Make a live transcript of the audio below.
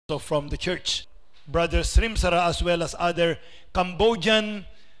So from the church, Brother Srimsara as well as other Cambodian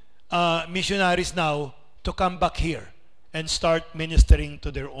missionaries now to come back here and start ministering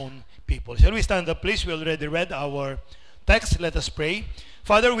to their own people. Shall we stand up, please? We already read our text. Let us pray.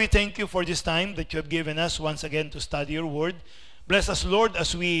 Father, we thank you for this time that you have given us once again to study your word. Bless us, Lord,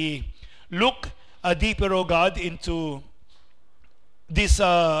 as we look deeper, O God, into this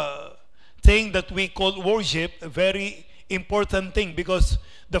thing that we call worship, a very important thing, because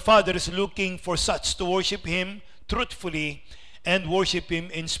the Father is looking for such to worship Him truthfully and worship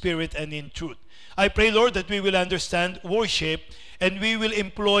Him in spirit and in truth. I pray, Lord, that we will understand worship and we will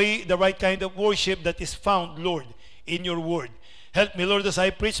employ the right kind of worship that is found, Lord, in your word. Help me, Lord, as I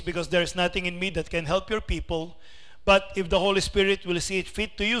preach, because there is nothing in me that can help your people. But if the Holy Spirit will see it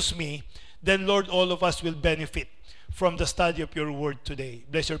fit to use me, then, Lord, all of us will benefit from the study of your word today.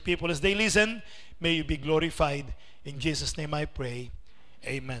 Bless your people as they listen. May you be glorified. In Jesus' name I pray.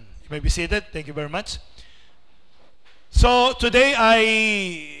 Amen. You may be seated. Thank you very much. So today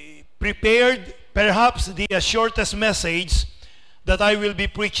I prepared perhaps the shortest message that I will be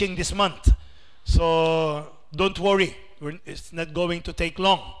preaching this month. So don't worry. It's not going to take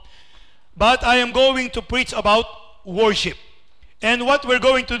long. But I am going to preach about worship. And what we're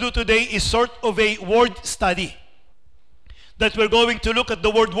going to do today is sort of a word study. That we're going to look at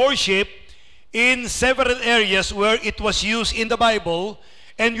the word worship in several areas where it was used in the Bible,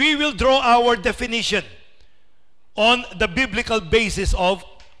 and we will draw our definition on the biblical basis of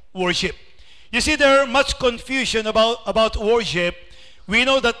worship. You see, there is much confusion about worship. We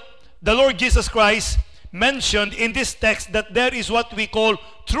know that the Lord Jesus Christ mentioned in this text that there is what we call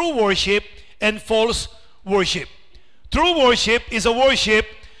true worship and false worship. True worship is a worship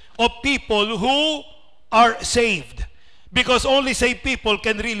of people who are saved, because only saved people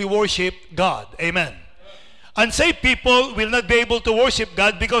can really worship God. Amen. Unsaved people will not be able to worship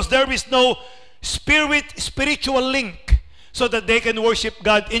God because there is no spiritual link so that they can worship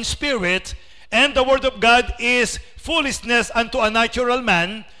God in spirit. And the word of God is foolishness unto a natural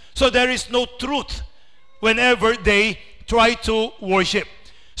man, so there is no truth whenever they try to worship.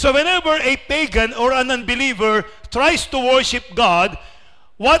 So whenever a pagan or an unbeliever tries to worship God,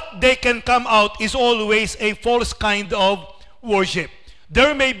 what they can come out is always a false kind of worship.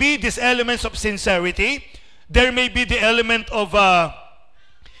 There may be these elements of sincerity. There may be the element of a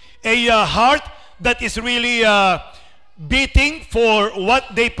heart that is really beating for what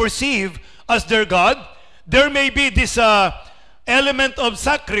they perceive as their God. There may be this element of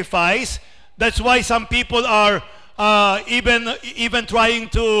sacrifice. That's why some people are even trying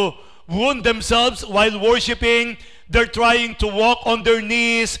to wound themselves while worshiping. They're trying to walk on their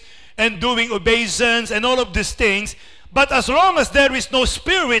knees and doing obeisance and all of these things. But as long as there is no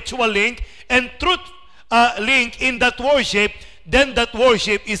spiritual link and truth link in that worship, then that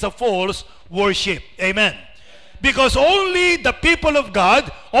worship is a false worship. Amen. Because only the people of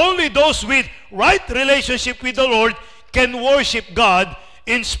God, only those with right relationship with the Lord can worship God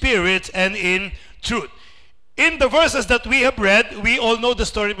in spirit and in truth. In the verses that we have read, we all know the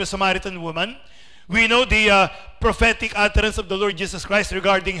story of the Samaritan woman. We know the prophetic utterance of the Lord Jesus Christ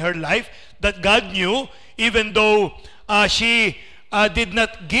regarding her life, that God knew, even though she did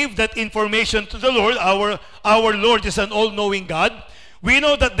not give that information to the Lord. Our Lord is an all-knowing God. We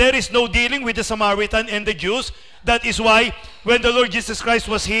know that there is no dealing with the Samaritan and the Jews. That is why when the Lord Jesus Christ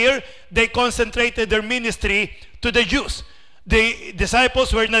was here, they concentrated their ministry to the Jews. The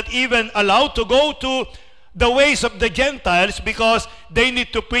disciples were not even allowed to go to the ways of the Gentiles because they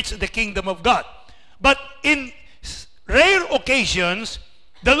need to preach the kingdom of God. But in rare occasions,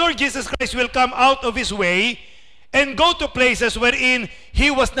 the Lord Jesus Christ will come out of His way and go to places wherein He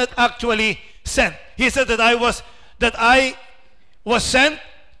was not actually sent. He said that I was sent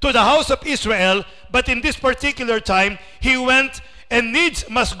to the house of Israel, but in this particular time, He went and needs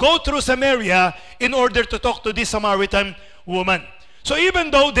must go through Samaria in order to talk to this Samaritan woman. So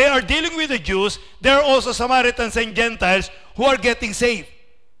even though they are dealing with the Jews, there are also Samaritans and Gentiles who are getting saved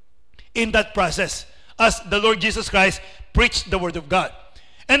in that process as the Lord Jesus Christ preached the Word of God.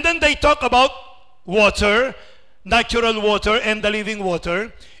 And then they talk about water, natural water and the living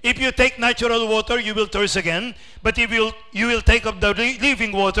water. If you take natural water, you will thirst again. But if you will take up the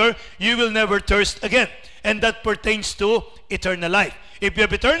living water, you will never thirst again. And that pertains to eternal life. If you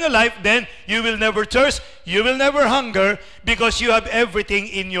have eternal life, then you will never thirst, you will never hunger, because you have everything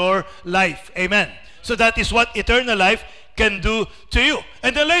in your life. Amen. So that is what eternal life can do to you.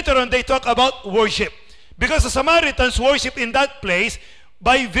 And then later on, they talk about worship. Because the Samaritans worship in that place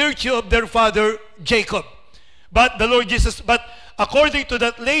by virtue of their father Jacob. But the Lord Jesus, but according to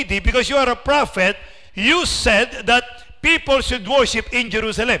that lady, because you are a prophet, you said that people should worship in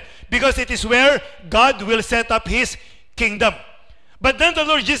Jerusalem because it is where God will set up His kingdom. But then the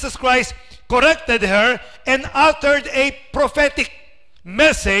Lord Jesus Christ corrected her and uttered a prophetic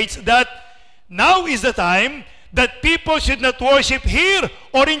message that now is the time that people should not worship here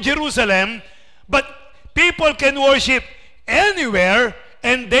or in Jerusalem, but people can worship anywhere,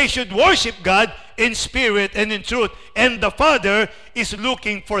 and they should worship God in spirit and in truth. And the Father is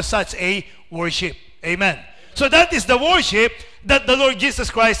looking for such a worship. Amen. So that is the worship that the Lord Jesus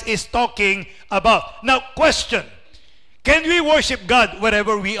Christ is talking about. Now, question. Can we worship God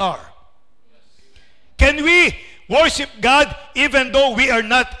wherever we are? Can we worship God even though we are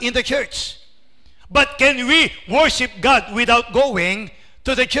not in the church? But can we worship God without going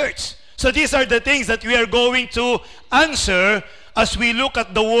to the church? So these are the things that we are going to answer as we look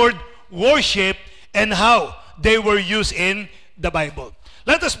at the word worship and how they were used in the Bible.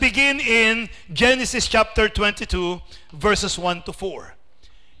 Let us begin in Genesis chapter 22, verses 1 to 4.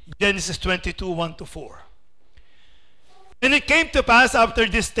 Genesis 22, 1 to 4. And it came to pass after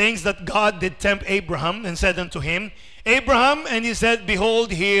these things that God did tempt Abraham and said unto him, Abraham, and he said,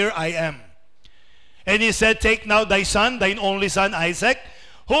 Behold, here I am. And he said, Take now thy son, thine only son Isaac,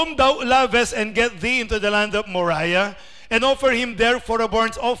 whom thou lovest, and get thee into the land of Moriah, and offer him there for a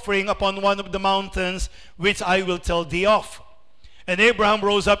burnt offering upon one of the mountains which I will tell thee of. And Abraham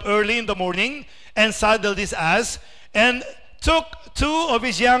rose up early in the morning, and saddled his ass, and took 2 of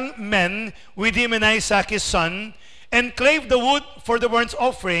his young men with him and Isaac his son, and clave the wood for the burnt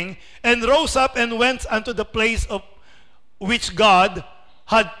offering, and rose up and went unto the place of which God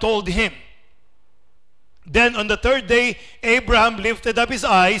had told him. Then on the 3rd day, Abraham lifted up his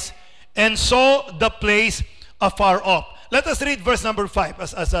eyes and saw the place afar off. Let us read verse number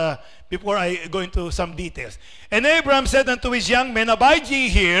 5 before I go into some details. And Abraham said unto his young men, Abide ye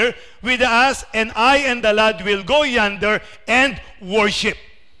here with the ass, and I and the lad will go yonder and worship,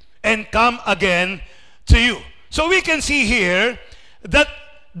 and come again to you. So we can see here that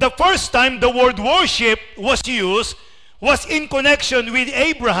the first time the word worship was used was in connection with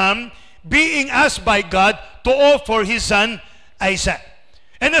Abraham being asked by God to offer his son Isaac.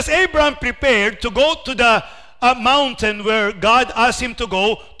 And as Abraham prepared to go to the mountain where God asked him to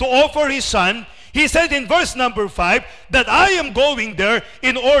go to offer his son, he said in verse number 5 that I am going there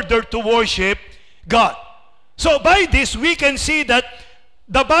in order to worship God. So by this we can see that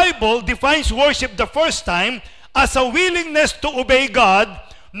the Bible defines worship the first time as a willingness to obey God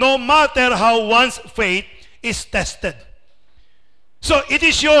no matter how one's faith is tested. So it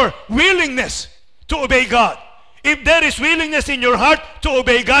is your willingness to obey God. If there is willingness in your heart to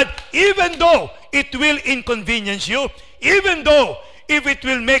obey God, even though it will inconvenience you, even though if it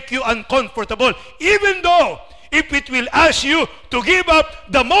will make you uncomfortable, even though if it will ask you to give up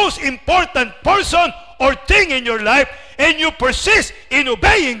the most important person or thing in your life, and you persist in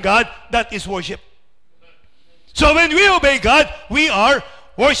obeying God, that is worship. So when we obey God, we are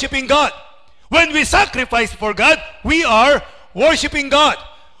worshiping God. When we sacrifice for God, we are worshiping God.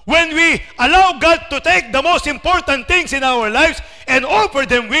 When we allow God to take the most important things in our lives and offer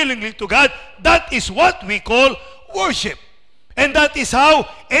them willingly to God, that is what we call worship. And that is how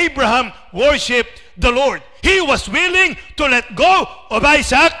Abraham worshiped the Lord. He was willing to let go of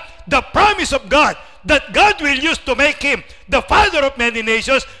Isaac, the promise of God, that God will use to make him the father of many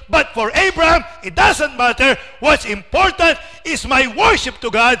nations. But for Abraham, it doesn't matter. What's important is my worship to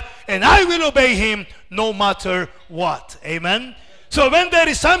God, and I will obey him no matter what. Amen? So when there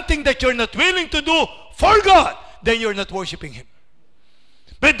is something that you're not willing to do for God, then you're not worshiping him.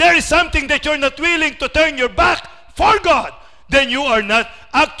 But there is something that you're not willing to turn your back for God, then you are not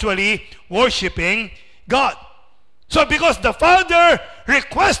actually worshiping God. So because the Father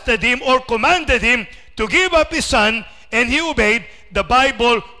requested him or commanded him to give up his son, and he obeyed, the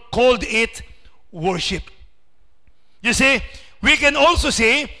Bible called it worship. You see, we can also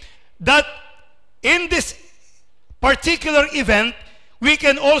see that in this particular event, we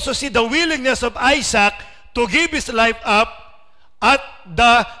can also see the willingness of Isaac to give his life up at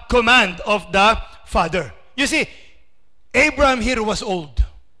the command of the Father. You see, Abraham here was old.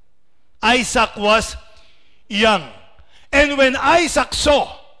 Isaac was young. And when Isaac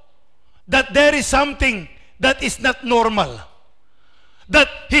saw that there is something that is not normal, that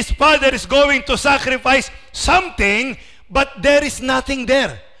his father is going to sacrifice something, but there is nothing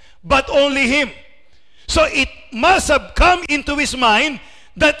there, but only him. So it must have come into his mind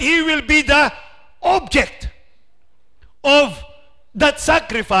that he will be the object of that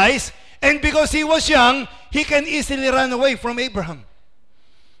sacrifice, and because he was young, he can easily run away from Abraham.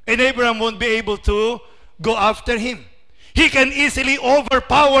 And Abraham won't be able to go after him. He can easily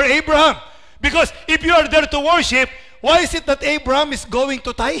overpower Abraham. Because if you are there to worship, why is it that Abraham is going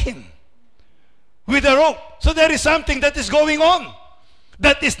to tie him with a rope? So there is something that is going on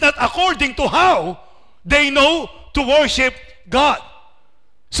that is not according to how they know to worship God.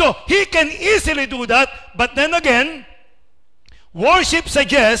 So he can easily do that, but then again, worship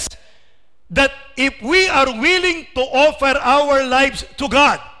suggests that if we are willing to offer our lives to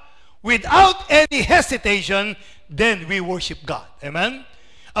God without any hesitation, then we worship God. Amen?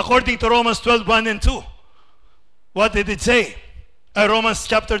 According to Romans 12, 1 and 2, what did it say? Romans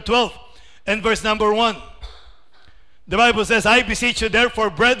chapter 12 and verse number 1. The Bible says, I beseech you therefore,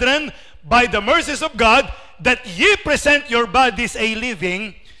 brethren, by the mercies of God, that ye present your bodies a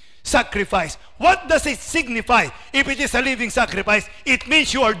living sacrifice. What does it signify? If it is a living sacrifice, it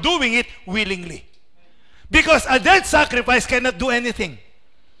means you are doing it willingly. Because a dead sacrifice cannot do anything.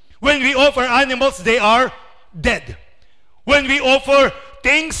 When we offer animals, they are dead. When we offer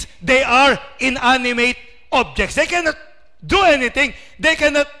things, they are inanimate objects. They cannot do anything. They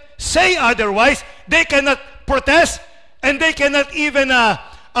cannot say otherwise. They cannot protest. And they cannot even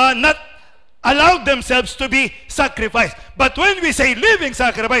not allow themselves to be sacrificed. But when we say living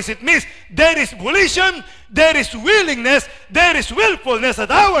sacrifice, it means there is volition, there is willingness, there is willfulness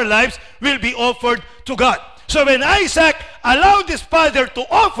that our lives will be offered to God. So when Isaac allowed his father to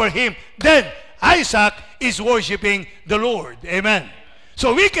offer him, then Isaac is worshiping the Lord. Amen.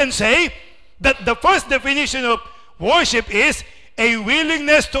 So we can say that the first definition of worship is a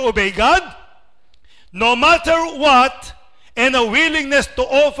willingness to obey God, no matter what, and a willingness to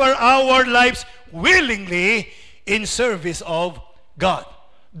offer our lives willingly in service of God.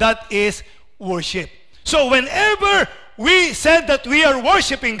 That is worship. So whenever we said that we are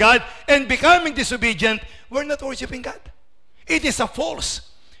worshiping God and becoming disobedient, we're not worshiping God. It is a false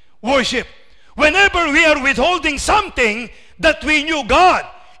worship. Whenever we are withholding something that we knew God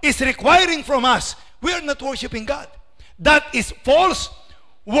is requiring from us, we are not worshiping God. That is false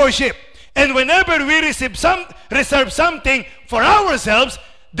worship. And whenever we reserve something for ourselves,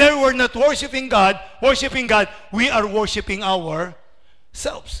 then we're not worshiping God. We are worshiping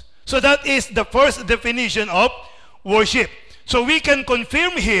ourselves. So that is the first definition of worship. So we can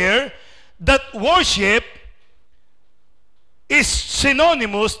confirm here that worship is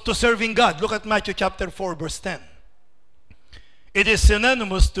synonymous to serving God. Look at Matthew chapter 4, verse 10. It is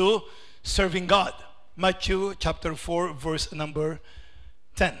synonymous to serving God. Matthew chapter 4, verse number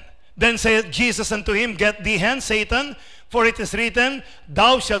 10. Then said Jesus unto him, Get thee hence, Satan, for it is written,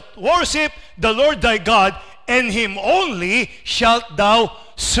 Thou shalt worship the Lord thy God, and him only shalt thou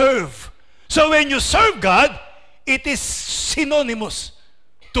serve. So when you serve God, it is synonymous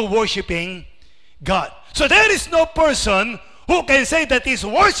to worshiping God. So there is no person who can say that he's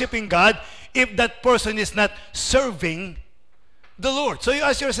worshiping God if that person is not serving the Lord. So you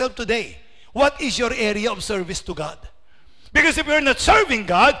ask yourself today, what is your area of service to God? Because if you're not serving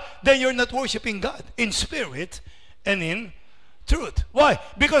God, then you're not worshiping God in spirit and in truth. Why?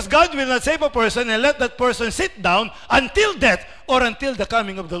 Because God will not save a person and let that person sit down until death or until the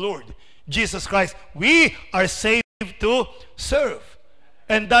coming of the Lord Jesus Christ. We are saved to serve.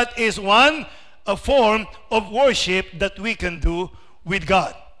 And that is a form of worship that we can do with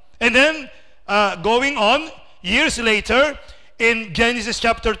God. And then, going on, years later, in Genesis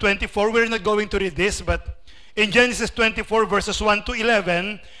chapter 24, we're not going to read this, but in Genesis 24, verses 1 to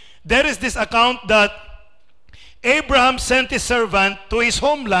 11, there is this account that Abraham sent his servant to his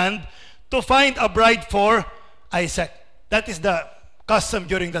homeland to find a bride for Isaac. That is the custom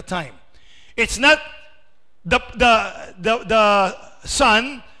during that time. It's not the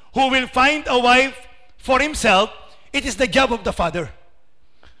son who will find a wife for himself. It is the job of the father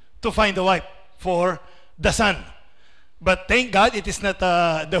to find a wife for the son. But thank God it is not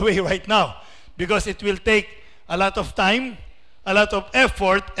the way right now, because it will take a lot of time, a lot of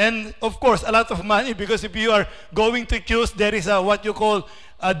effort, and of course a lot of money, because if you are going to choose, there is what you call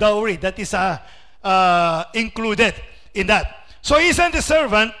a dowry that is included in that. So he sent a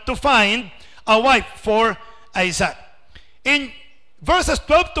servant to find a wife for Isaac. In verses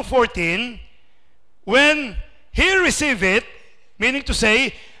 12 to 14, when he received it, meaning to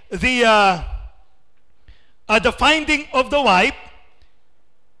say the finding of the wife,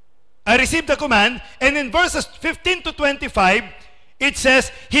 I received the command, and in verses 15 to 25, it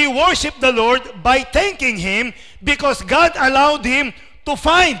says, he worshiped the Lord by thanking him because God allowed him to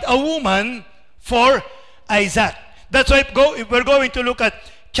find a woman for Isaac. That's why we're going to look at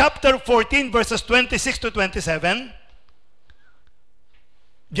chapter 14, verses 26 to 27.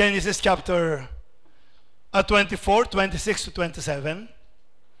 Genesis chapter 24, 26 to 27.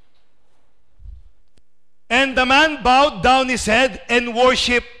 And the man bowed down his head and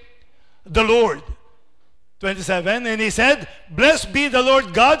worshipped the Lord. 27, and he said, Blessed be the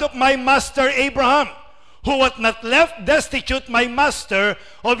Lord God of my master Abraham, who hath not left destitute my master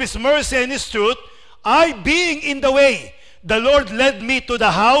of his mercy and his truth. I being in the way, the Lord led me to the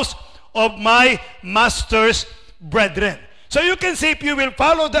house of my master's brethren. So you can see, if you will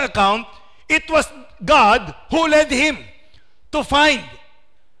follow the account, it was God who led him to find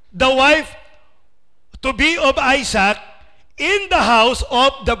the wife to be of Isaac in the house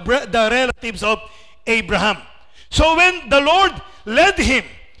of the relatives of Abraham. So when the Lord led him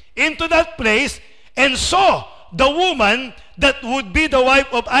into that place and saw the woman that would be the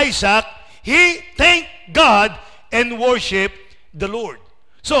wife of Isaac, he thanked God and worshiped the Lord.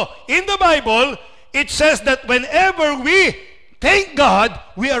 So in the Bible, it says that whenever we thank God,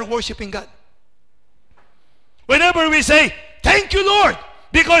 we are worshiping God. Whenever we say, Thank you, Lord,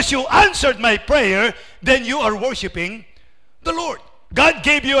 because you answered my prayer, then you are worshiping the Lord. God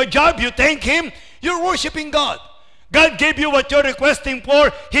gave you a job, you thank Him, you're worshiping God. God gave you what you're requesting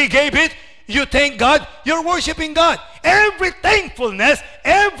for, He gave it, you thank God, you're worshiping God. Every thankfulness,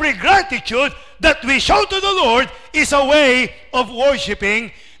 every gratitude that we show to the Lord is a way of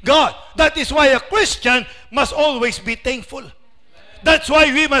worshiping God. That is why a Christian must always be thankful. That's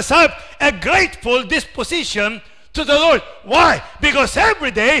why we must have a grateful disposition to the Lord. Why? Because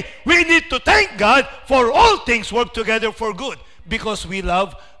every day we need to thank God for all things work together for good, because we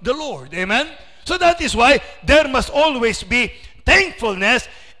love the Lord. Amen? So that is why there must always be thankfulness.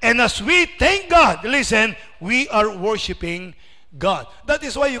 And as we thank God, listen, we are worshiping God. That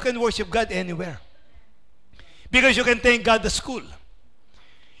is why you can worship God anywhere. Because you can thank God at school.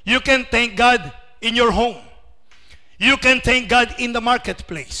 You can thank God in your home. You can thank God in the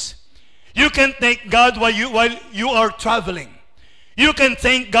marketplace. You can thank God while you are traveling. You can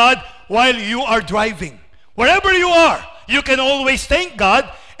thank God while you are driving. Wherever you are, you can always thank God.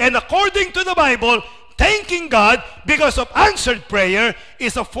 And according to the Bible, thanking God because of answered prayer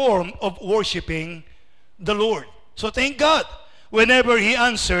is a form of worshiping the Lord. So thank God whenever He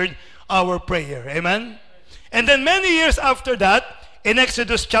answered our prayer. Amen? And then many years after that, in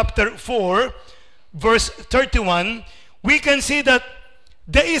Exodus chapter 4, verse 31, we can see that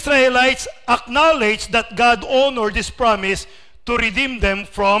the Israelites acknowledged that God honored His promise to redeem them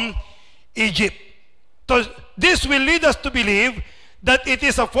from Egypt. So this will lead us to believe that it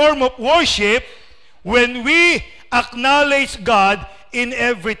is a form of worship when we acknowledge God in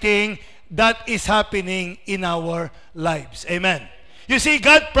everything that is happening in our lives. Amen. You see,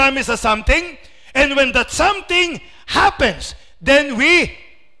 God promises something, and when that something happens, then we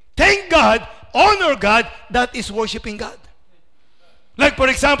thank God, honor God. That is worshiping God. Like, for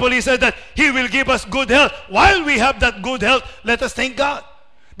example, He said that He will give us good health. While we have that good health, let us thank God,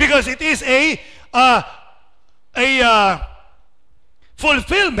 because it is a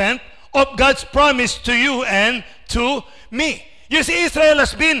fulfillment of God's promise to you and to me. You see, Israel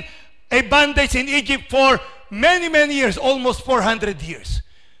has been a bondage in Egypt for many, many years, almost 400 years.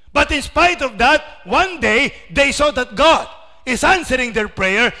 But in spite of that, one day, they saw that God is answering their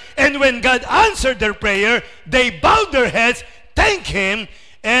prayer. And when God answered their prayer, they bowed their heads, thank Him.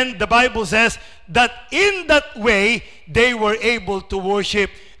 And the Bible says that in that way, they were able to worship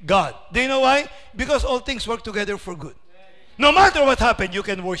God. Do you know why? Because all things work together for good. No matter what happened, you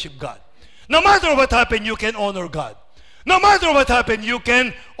can worship God. No matter what happened, you can honor God. No matter what happened, you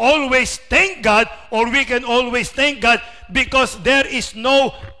can always thank God, or we can always thank God, because there is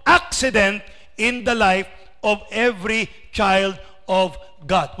no accident in the life of every child of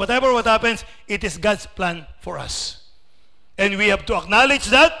God. Whatever what happens, it is God's plan for us. And we have to acknowledge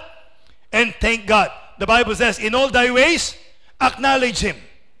that and thank God. The Bible says, in all thy ways, acknowledge Him,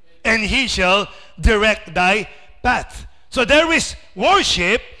 and He shall direct thy path. So there is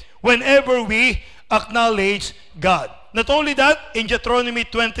worship whenever we acknowledge God. Not only that, in Deuteronomy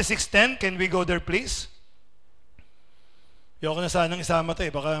 26:10, can we go there please? Ayoko na sanang isama to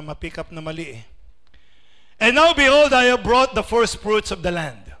baka ma-pick up na mali eh. And now behold, I have brought the first fruits of the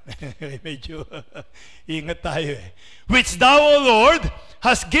land. Medyo ingat tayo eh. Which thou, O Lord,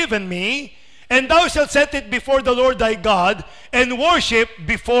 hast given me, and thou shalt set it before the Lord thy God, and worship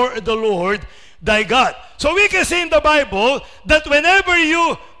before the Lord thy God. So we can see in the Bible that whenever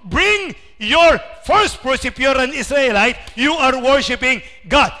you bring your first fruits, if you're an Israelite, you are worshiping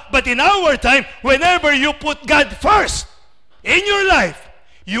God. But in our time, whenever you put God first in your life,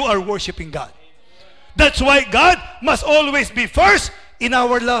 you are worshiping God. That's why God must always be first in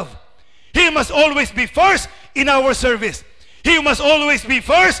our love. He must always be first in our service. He must always be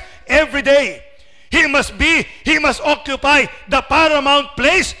first every day. He must occupy the paramount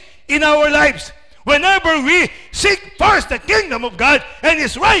place in our lives. Whenever we seek first the kingdom of God and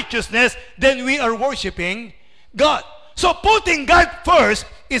His righteousness, then we are worshiping God. So putting God first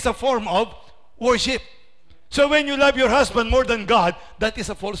is a form of worship. So when you love your husband more than God, that is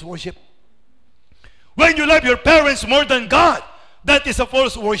a false worship. When you love your parents more than God, that is a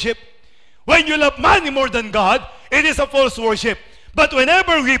false worship. When you love money more than God, it is a false worship. But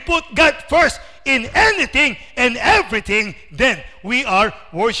whenever we put God first in anything and everything, then we are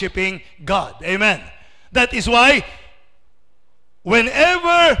worshiping God. Amen. That is why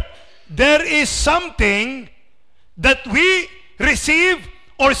whenever there is something that we receive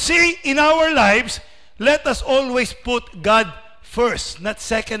or see in our lives, let us always put God first, not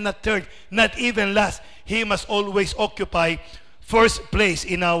second, not third, not even last. He must always occupy first place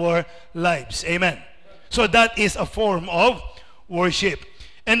in our lives. Amen. So that is a form of worship.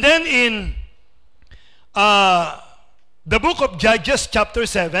 And then in the book of Judges chapter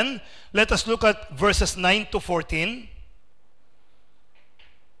 7, let us look at verses 9 to 14.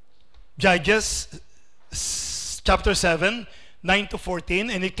 Judges chapter 7, 9 to 14.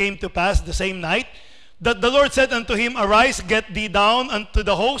 And it came to pass the same night that the Lord said unto him, Arise, get thee down unto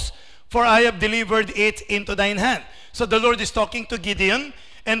the host, for I have delivered it into thine hand. So the Lord is talking to Gideon,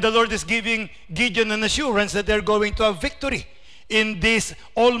 and the Lord is giving Gideon an assurance that they're going to have victory in this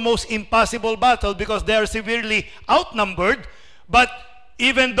almost impossible battle because they are severely outnumbered. But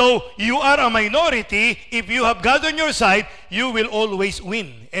even though you are a minority, if you have God on your side, you will always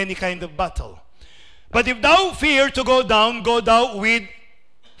win any kind of battle. But if thou fear to go down, go thou with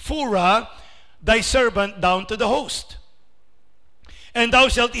Phurah, thy servant, down to the host. And thou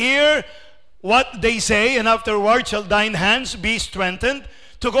shalt hear what they say, and afterward shall thine hands be strengthened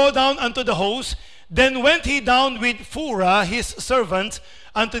to go down unto the host. Then went he down with Phurah his servant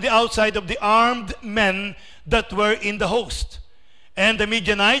unto the outside of the armed men that were in the host. And the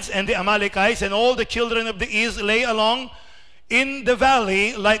Midianites and the Amalekites and all the children of the east lay along in the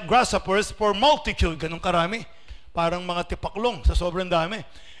valley like grasshoppers for multitude. Ganun karami. Parang mga tipaklong sa sobrang dami.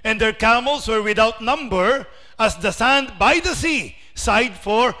 And their camels were without number as the sand by the sea, side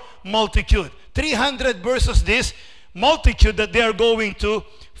for multitude. 300 versus this multitude that they are going to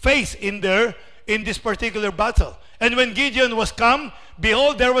face in this particular battle. And when Gideon was come,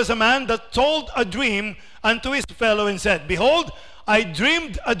 behold, there was a man that told a dream unto his fellow and said, Behold, I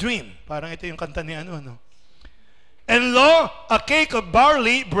dreamed a dream. Parang ito yung kanta ni ano. And lo, a cake of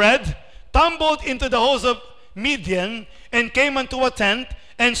barley bread tumbled into the host of Midian and came unto a tent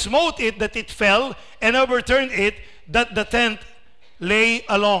and smote it that it fell and overturned it that the tent lay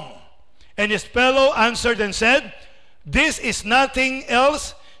along. And his fellow answered and said, This is nothing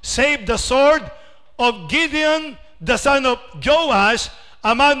else save the sword of Gideon, the son of Joash,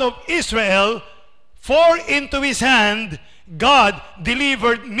 a man of Israel, for into his hand God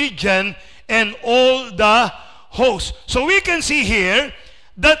delivered Midian and all the host. So we can see here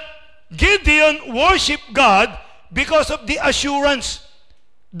that Gideon worshiped God because of the assurance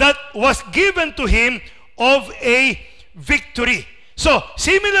that was given to him of a victory. So,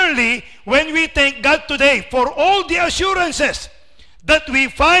 similarly, when we thank God today for all the assurances that we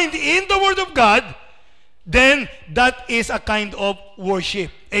find in the Word of God, then that is a kind of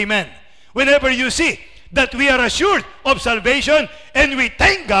worship. Amen. Whenever you see that we are assured of salvation and we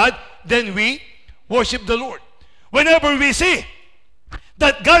thank God, then we worship the Lord. Whenever we see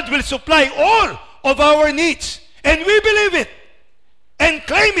that God will supply all of our needs, and we believe it, and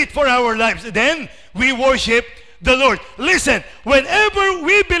claim it for our lives, then we worship the Lord. Listen, whenever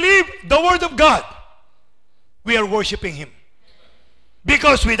we believe the Word of God, we are worshiping Him.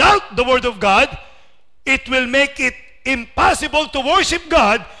 Because without the Word of God, it will make it impossible to worship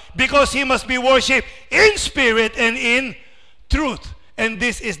God because He must be worshipped in spirit and in truth. And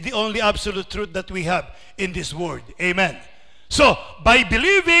this is the only absolute truth that we have in this Word. Amen. So, by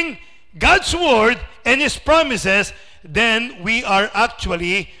believing God's Word and His promises, then we are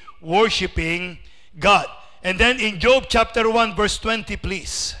actually worshiping God. And then in Job chapter 1 verse 20,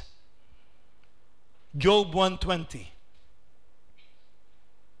 please. Job 1:20.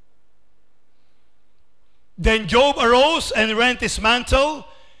 Then Job arose and rent his mantle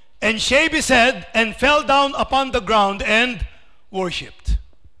and shaved his head and fell down upon the ground and worshipped.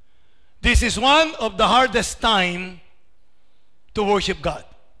 This is one of the hardest time to worship God.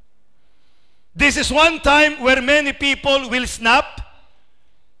 This is one time where many people will snap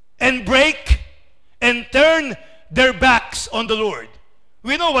and break and turn their backs on the Lord.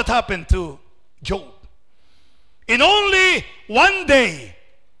 We know what happened to Job. In only one day,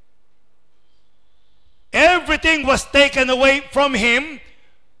 everything was taken away from him.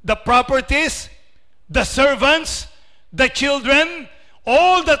 The properties, the servants, the children,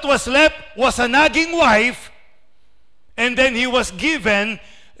 All that was left was a nagging wife, and then he was given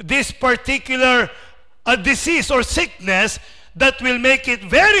this particular disease or sickness that will make it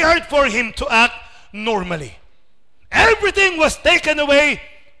very hard for him to act normally. Everything was taken away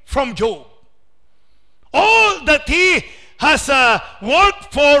from Job. All that he has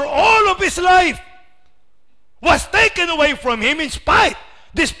worked for all of his life was taken away from him despite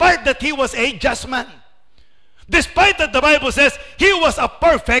that he was a just man. Despite that the Bible says he was a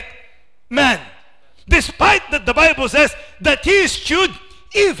perfect man. Despite that the Bible says that he eschewed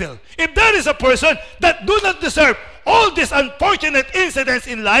evil. If there is a person that do not deserve all these unfortunate incidents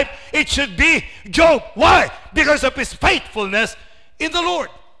in life, it should be Job. Why? Because of his faithfulness in the Lord.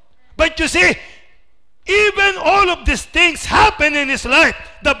 But you see, even all of these things happen in his life.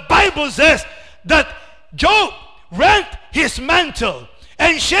 The Bible says that Job rent his mantle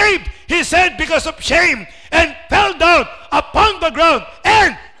and shaved his head because of shame and fell down upon the ground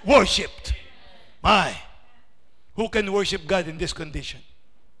and worshipped. My, who can worship God in this condition?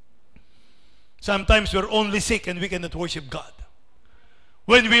 Sometimes we're only sick and we cannot worship God.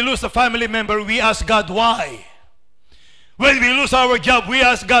 When we lose a family member, we ask God why. When we lose our job, we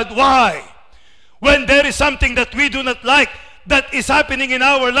ask God why. When there is something that we do not like that is happening in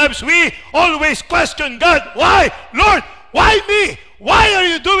our lives, we always question God. Why? Lord, why me? Why are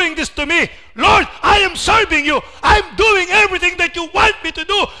you doing this to me? Lord, I am serving you. I'm doing everything that you want me to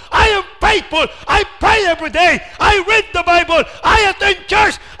do. I am faithful. I pray every day. I read the Bible. I attend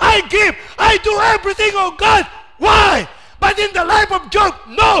church. I give. I do everything, oh God. Why? But in the life of Job,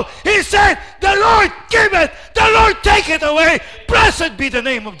 no. He said, the Lord give it. The Lord take it away. Blessed be the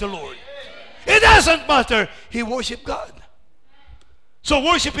name of the Lord. It doesn't matter. He worshiped God. So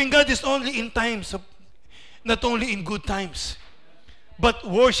worshiping God is only in times of, not only in good times. But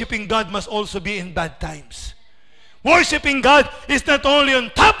worshiping God must also be in bad times. Worshiping God is not only on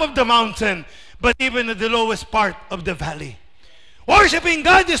top of the mountain, but even at the lowest part of the valley. Worshiping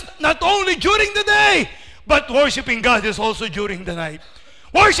God is not only during the day, but worshiping God is also during the night.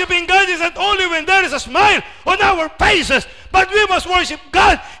 Worshiping God is not only when there is a smile on our faces, but we must worship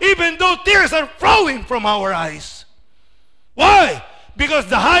God even though tears are flowing from our eyes. Why? Because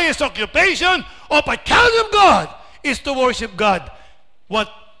the highest occupation of a child of God is to worship God,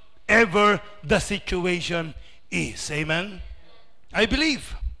 whatever the situation is. Amen? I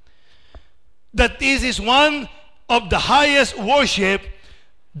believe that this is one of the highest worship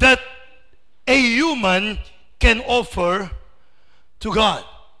that a human can offer to God.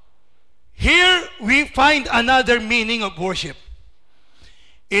 Here we find another meaning of worship.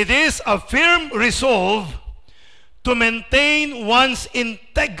 It is a firm resolve to maintain one's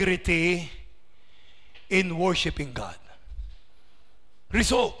integrity in worshiping God.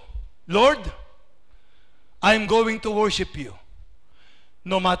 Resolve. Lord, I'm going to worship you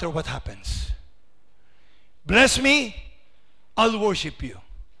no matter what happens. Bless me, I'll worship you.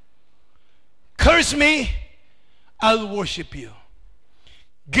 Curse me, I'll worship you.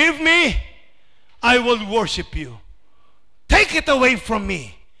 Give me, I will worship you. Take it away from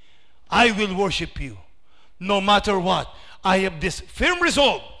me, I will worship you. No matter what, I have this firm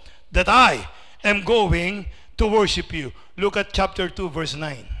resolve that I am going to worship you. Look at chapter 2, verse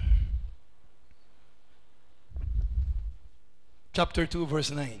 9. Chapter 2,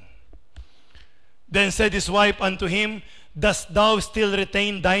 verse 9. Then said his wife unto him, dost thou still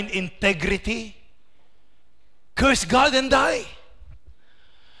retain thine integrity? Curse God and die.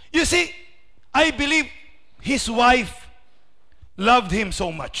 You see, I believe his wife loved him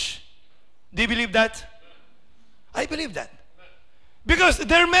so much. Do you believe that? I believe that. Because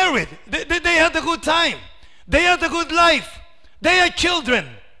they're married. They had a good time. They had a good life. They had children.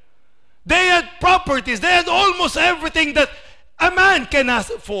 They had properties. They had almost everything that a man can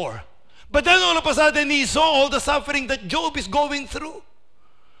ask for. But then all of a sudden he saw all the suffering that Job is going through.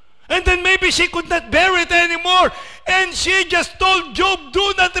 And then maybe she could not bear it anymore. And she just told Job,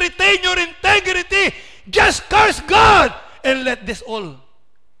 do not retain your integrity. Just curse God and let this all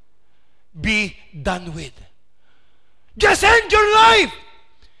be done with. Just end your life.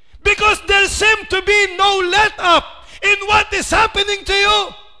 Because there seems to be no let up in what is happening to you.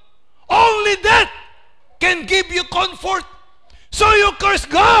 Only that can give you comfort. So you curse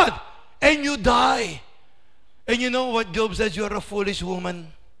God and you die. And you know what Job says? You're a foolish woman.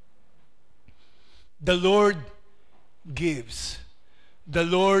 The Lord gives. The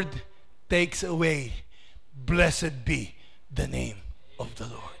Lord takes away. Blessed be the name of the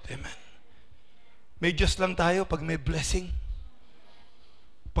Lord. Amen. May Diyos lang tayo pag may blessing.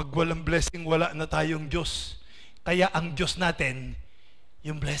 Pag walang blessing, wala na tayong Diyos. Kaya ang Diyos natin,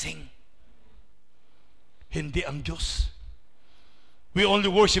 yung blessing. Hindi ang Diyos. We only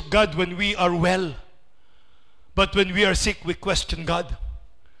worship God when we are well. But when we are sick, we question God.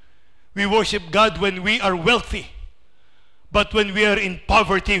 We worship God when we are wealthy. But when we are in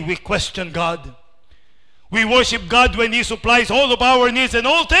poverty, we question God. We worship God when He supplies all of our needs and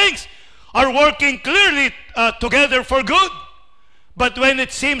all things are working clearly together for good. But when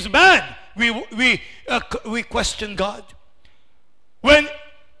it seems bad, we question God. When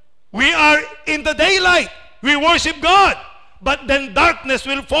we are in the daylight, we worship God. But then darkness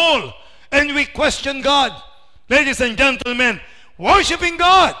will fall and we question God. Ladies and gentlemen, worshiping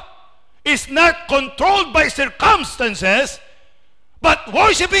God is not controlled by circumstances, but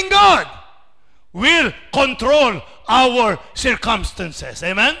worshiping God will control our circumstances.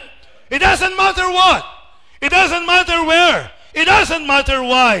 Amen? It doesn't matter what. It doesn't matter where. It doesn't matter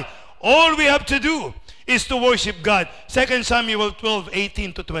why. All we have to do is to worship God. 2 Samuel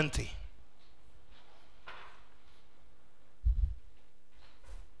 12:18-20.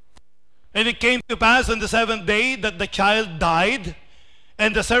 And it came to pass on the 7th day that the child died,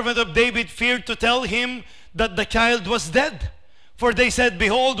 and the servant of David feared to tell him that the child was dead. For they said,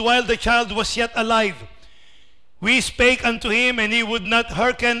 Behold, while the child was yet alive, we spake unto him, and he would not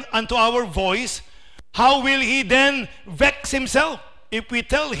hearken unto our voice. How will he then vex himself if we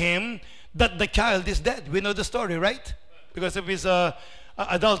tell him that the child is dead? We know the story, right? Because of his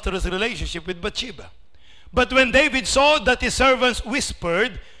adulterous relationship with Bathsheba. But when David saw that his servants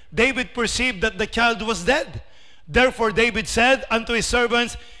whispered, David perceived that the child was dead. Therefore David said unto his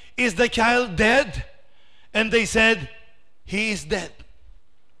servants, Is the child dead? And they said, He is dead.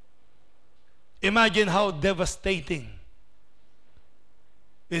 Imagine how devastating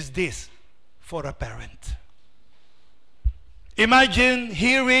is this for a parent. Imagine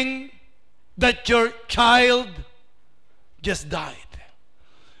hearing that your child just died.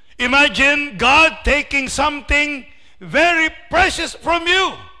 Imagine God taking something very precious from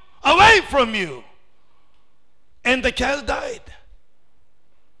you, away from you, and the child died.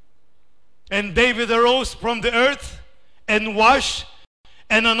 And David arose from the earth and washed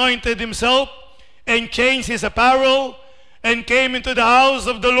and anointed himself and changed his apparel and came into the house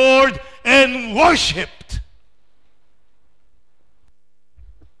of the Lord and worshipped.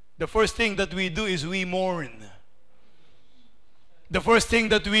 The first thing that we do is we mourn. The first thing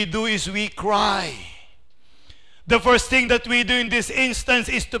that we do is we cry. The first thing that we do in this instance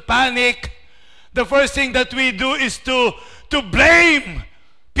is to panic. The first thing that we do is to blame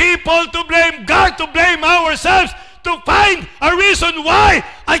people, to blame God, to blame ourselves, to find a reason why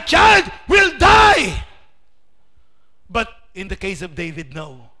a child will die. But in the case of David,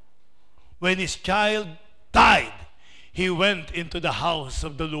 no. When his child died, he went into the house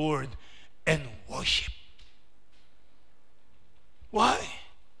of the Lord and worshiped. Why?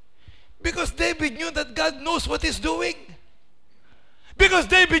 Because David knew that God knows what he's doing. Because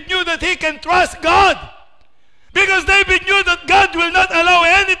David knew that he can trust God. Because David knew that God will not allow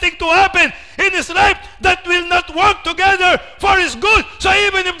anything to happen in his life that will not work together for his good. So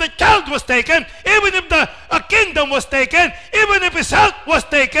even if the child was taken, even if a kingdom was taken, even if his health was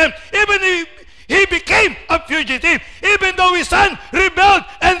taken, even if he became a fugitive, even though his son rebelled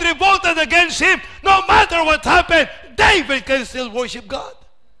and revolted against him, no matter what happened, David can still worship God.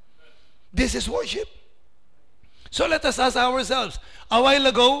 This is worship. So let us ask ourselves, a while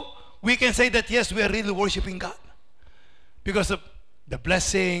ago, we can say that yes, we are really worshiping God because of the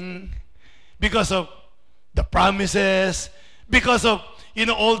blessing, because of the promises, because of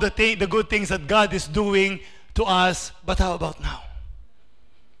all the good things that God is doing to us. But how about now?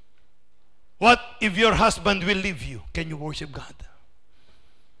 What if your husband will leave you? Can you worship God?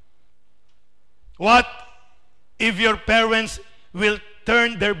 What if your parents will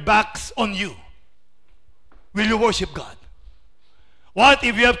turn their backs on you? Will you worship God? What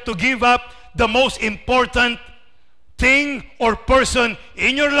if you have to give up the most important thing or person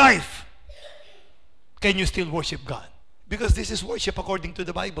in your life? Can you still worship God? Because this is worship according to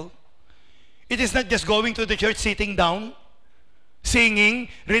the Bible. It is not just going to the church, sitting down, singing,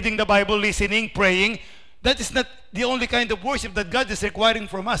 reading the Bible, listening, praying. That is not the only kind of worship that God is requiring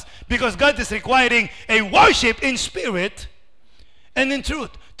from us. Because God is requiring a worship in spirit and in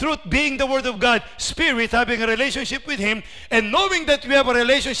truth. Truth being the Word of God, spirit having a relationship with Him, and knowing that we have a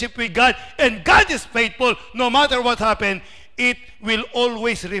relationship with God, and God is faithful, no matter what happens, it will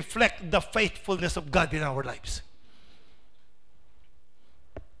always reflect the faithfulness of God in our lives.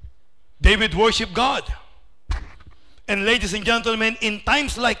 David worshiped God. And ladies and gentlemen, in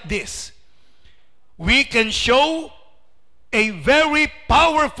times like this, we can show a very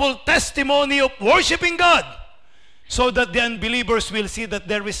powerful testimony of worshiping God, so that the unbelievers will see that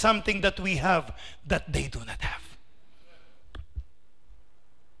there is something that we have that they do not have.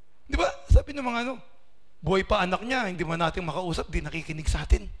 Sabi ng mga buhay pa anak niya, hindi man natin makausap, di nakikinig sa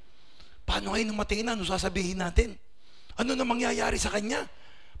atin. Paano ngayon namatay na? Ano sasabihin natin? Ano na mangyayari sa kanya?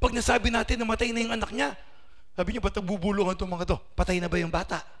 Pag nasabi natin namatay na yung anak niya, sabi niya, ba't nagbubulungan itong mga to? Patay na ba yung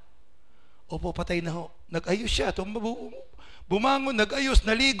bata? Opo, patay na ho. Nag-ayos siya. Bumangon, nag-ayos,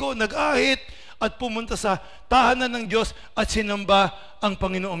 naligo, nag-ahit, at pumunta sa tahanan ng Diyos at sinamba ang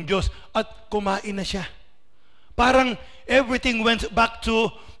Panginoong Diyos at kumain na siya. Parang everything went back to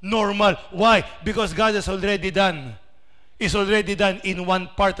normal. Why? Because God is already done in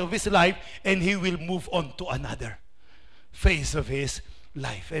one part of his life, and he will move on to another phase of his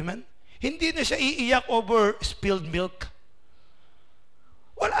life. Amen? Hindi na siya iiyak over spilled milk.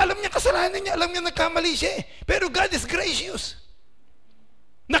 Wala, alam niya kasalanan niya, alam niya nagkamali siya eh. Pero God is gracious.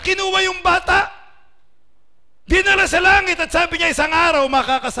 Na kinuha yung bata, dinala sa langit at sabi niya, isang araw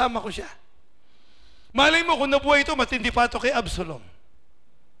makakasama ko siya. Malay mo kung nabuhay ito, matindi pa ito kay Absalom.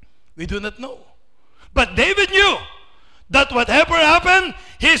 We do not know. But David knew that whatever happened,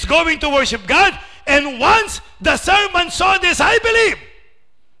 he's going to worship God. And once the servants saw this, I believe,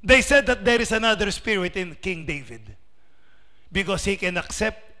 they said that there is another spirit in King David. Because he can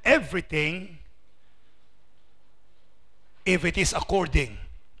accept everything if it is according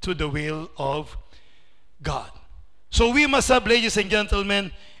to the will of God. So we must have, ladies and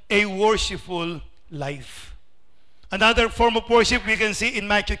gentlemen, a worshipful life. Another form of worship we can see in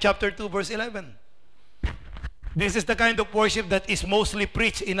Matthew chapter 2, verse 11. This is the kind of worship that is mostly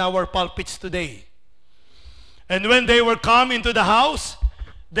preached in our pulpits today. And when they were come into the house,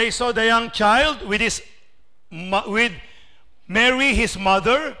 they saw the young child with Mary, his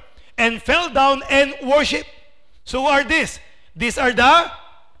mother, and fell down and worshiped. So who are these? These are the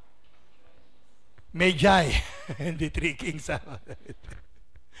Magi. And the three kings.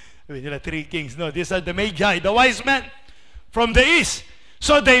 Three kings. No, these are the Magi, the wise men from the east.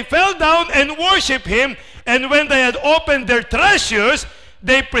 So they fell down and worshiped him, and when they had opened their treasures,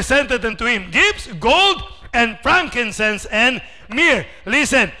 they presented unto him gifts, gold, and frankincense, and myrrh.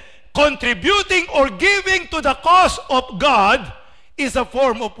 Listen, contributing or giving to the cause of God is a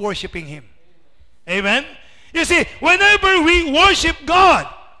form of worshiping him. Amen? You see, whenever we worship God,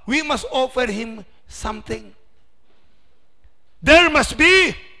 we must offer him something. There must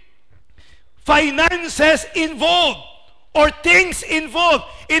be finances involved or things involved.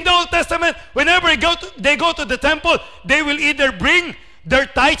 In the Old Testament, whenever they go to the temple, they will either bring their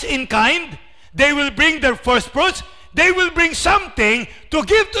tithes in kind, they will bring their first fruits, they will bring something to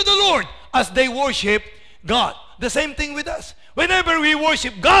give to the Lord as they worship God. The same thing with us. Whenever we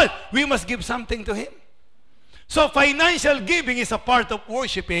worship God, we must give something to him. So financial giving is a part of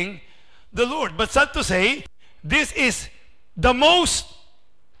worshiping the Lord. But sad to say, this is the most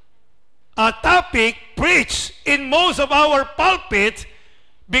topic preached in most of our pulpits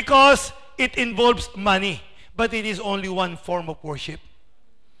because it involves money. But it is only one form of worship.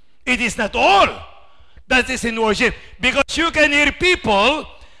 It is not all that is in worship. Because you can hear people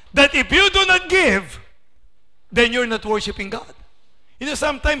that if you do not give, then you're not worshiping God. You know,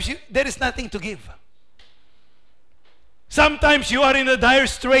 sometimes there is nothing to give. Sometimes you are in a dire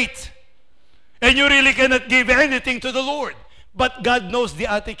strait and you really cannot give anything to the Lord. But God knows the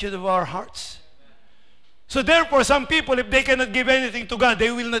attitude of our hearts. So therefore, some people, if they cannot give anything to God,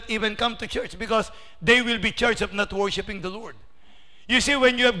 they will not even come to church because they will be charged of not worshiping the Lord. You see,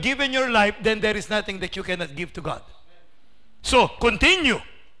 when you have given your life, then there is nothing that you cannot give to God. So, continue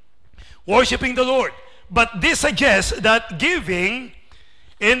worshiping the Lord. But this suggests that giving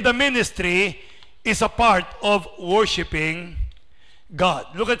in the ministry is a part of worshiping God.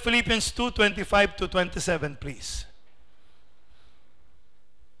 Look at Philippians 2:25 to 27, please.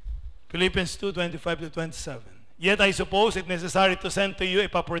 Philippians 2:25 to 27. Yet I suppose it necessary to send to you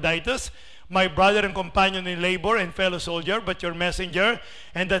Epaphroditus, my brother and companion in labor and fellow soldier, but your messenger,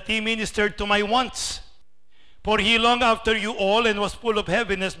 and that he ministered to my wants. For he longed after you all and was full of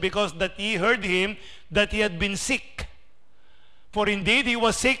heaviness, because that ye heard him that he had been sick. For indeed he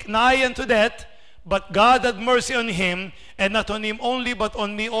was sick nigh unto death, but God had mercy on him, and not on him only, but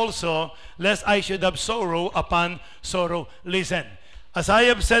on me also, lest I should have sorrow upon sorrow. Listen, as I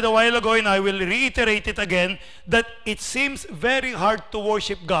have said a while ago, and I will reiterate it again, that it seems very hard to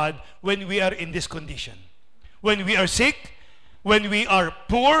worship God when we are in this condition. When we are sick, when we are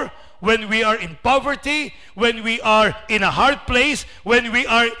poor, when we are in poverty, when we are in a hard place, when we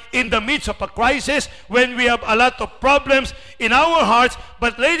are in the midst of a crisis, when we have a lot of problems in our hearts.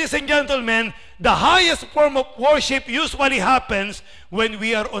 But ladies and gentlemen, the highest form of worship usually happens when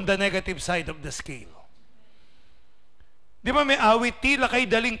we are on the negative side of the scale. Di ba may awit, tila kay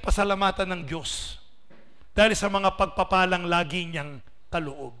daling pasalamatan ng Diyos dahil sa mga pagpapalang lagi niyang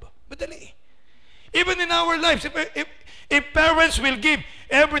kaloob. Madali. Even in our lives, if parents will give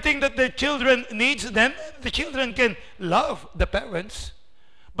everything that their children needs, then the children can love the parents.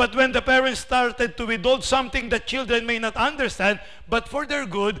 But when the parents started to withhold something that children may not understand, but for their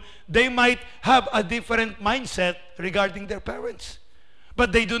good, they might have a different mindset regarding their parents.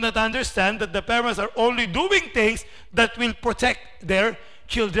 But they do not understand that the parents are only doing things that will protect their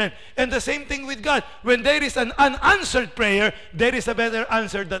children. And the same thing with God. When there is an unanswered prayer, there is a better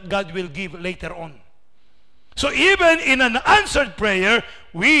answer that God will give later on. So even in an answered prayer,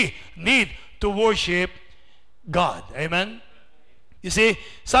 we need to worship God. Amen? You see,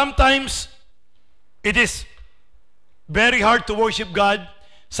 sometimes it is very hard to worship God.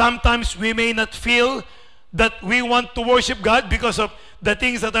 Sometimes we may not feel that we want to worship God because of the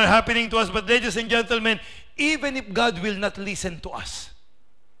things that are happening to us. But ladies and gentlemen, even if God will not listen to us,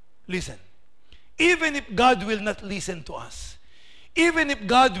 listen, even if God will not listen to us, even if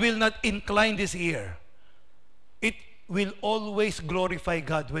God will not incline His ear, it will always glorify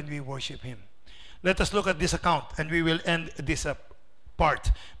God when we worship Him. Let us look at this account and we will end this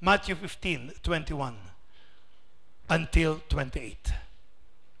part. Matthew 15:21 until 28.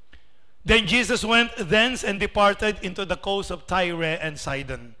 Then Jesus went thence and departed into the coast of Tyre and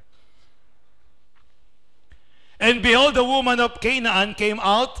Sidon. And behold, the woman of Canaan came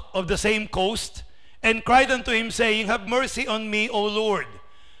out of the same coast and cried unto him, saying, Have mercy on me, O Lord,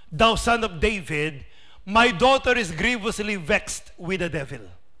 thou son of David. My daughter is grievously vexed with the devil.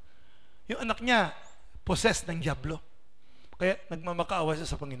 Yung anak niya, possessed ng diablo. Kaya nagmamakaawa siya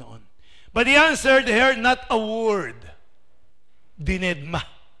sa Panginoon. But he answered her not a word. Dinedma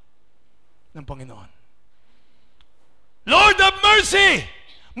ng Panginoon. Lord, have mercy!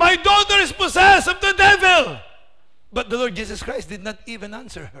 My daughter is possessed of the devil. But the Lord Jesus Christ did not even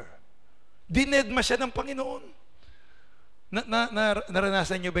answer her. Dinedma siya ng Panginoon.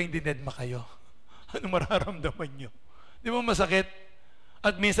 Naranasan niyo ba yung dinedma kayo? Ano mararamdaman niyo? Di ba masakit?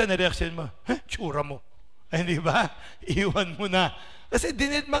 At minsan na-reaction mo, tsura mo. Ay, di ba? Iwan mo na. Kasi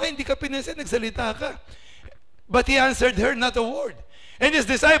dinedma ka, hindi ka pinansin, nagsalita ka. But he answered her not a word. And his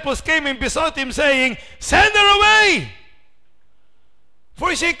disciples came and besought him, saying, Send her away!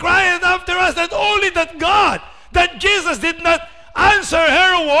 For she cried after us that only that God, that Jesus did not answer her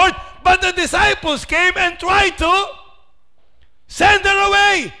a word, but the disciples came and tried to send her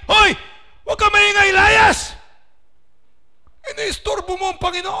away. Hoy! Huwag ka maingay, layas! Iniistorbo mo ang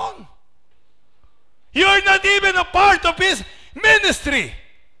Panginoon. You're not even a part of His ministry.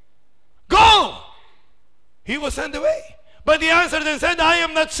 Go! He was sent away. But he answered and said, I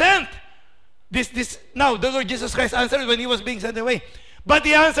am not sent. Now, the Lord Jesus Christ answered when he was being sent away. But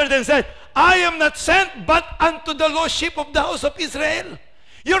he answered and said, I am not sent but unto the lost sheep of the house of Israel.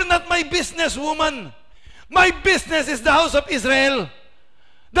 You're not my business, woman. My business is the house of Israel.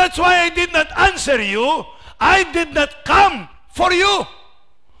 That's why I did not answer you. I did not come for you.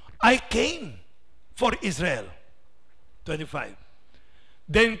 I came for Israel. 25.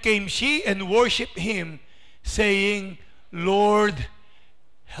 Then came she and worshipped him, saying, Lord,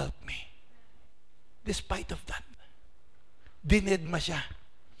 help me. Despite of that, dinedma siya.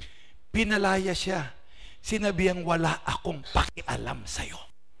 Pinalaya siya. Sinabihang wala akong pakialam sa'yo.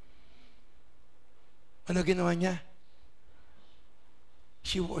 Ano ginawa niya?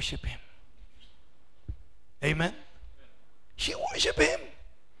 She worshiped him. Amen? She worshiped him.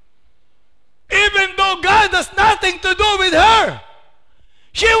 Even though God has nothing to do with her,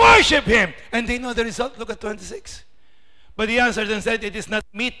 she worshiped him. And they know the result. Look at 26. But he answered and said, It is not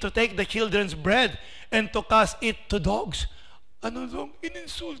meet to take the children's bread and to cast it to dogs. Ano dong?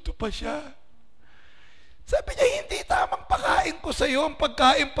 Ininsulto pa siya. Sabi niya, hindi tamang pagkain ko sa iyo ang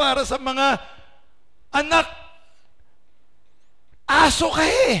pagkain para sa mga anak. Aso ka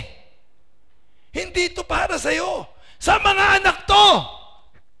eh. Hindi ito para sa iyo. Sa mga anak to.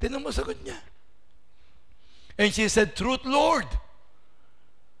 Tinan mo sagot niya. And she said, Truth, Lord.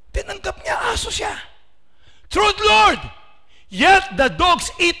 Tinanggap niya, aso siya. Truth, Lord. Yet the dogs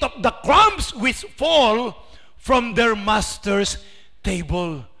eat of the crumbs which fall from their master's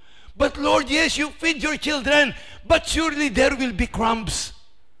table. But Lord, yes, you feed your children, but surely there will be crumbs.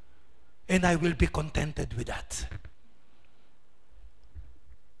 And I will be contented with that.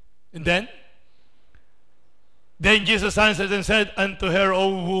 And then Jesus answered and said unto her,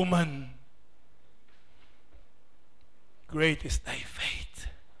 O woman, great is thy faith.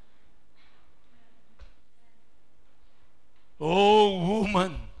 O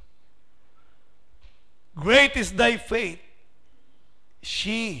woman, great is thy faith.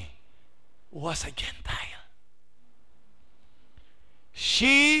 She was a Gentile.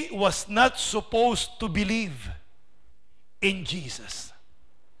 She was not supposed to believe in Jesus.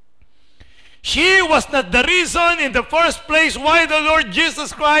 She was not the reason in the first place why the Lord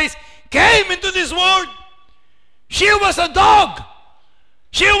Jesus Christ came into this world. She was a dog.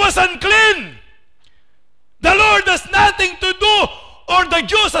 She was unclean. The Lord has nothing to do, or the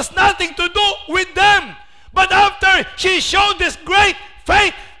Jews has nothing to do with them. But after she showed this great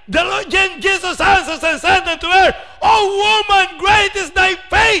faith, the Lord Jesus answers and said unto her, O woman, great is thy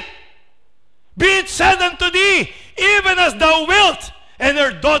faith. Be it said unto thee, even as thou wilt. And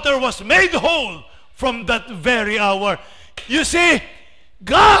her daughter was made whole from that very hour. You see,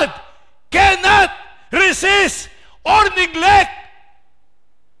 God cannot resist or neglect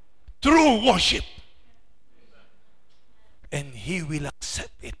true worship. And He will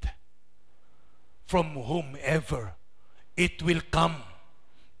accept it from whomever it will come,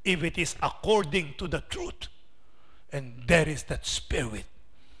 if it is according to the truth. And there is that spirit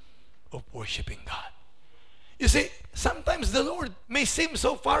of worshiping God. You see, sometimes the Lord may seem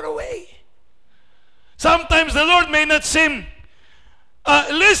so far away. Sometimes the Lord may not seem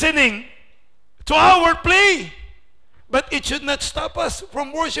listening to our plea. But it should not stop us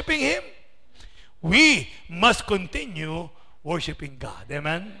from worshiping Him. We must continue worshiping God.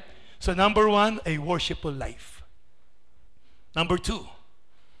 Amen? So number one, a worshipful life. Number two,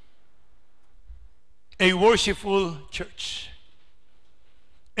 a worshipful church.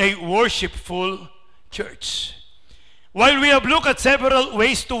 A worshipful church. While we have looked at several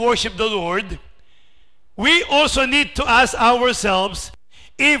ways to worship the Lord, we also need to ask ourselves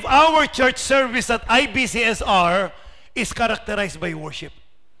if our church service at IBCSR is characterized by worship.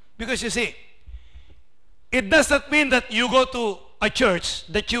 Because you see, it does not mean that you go to a church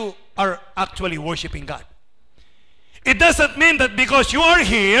that you are actually worshiping God. It doesn't mean that because you are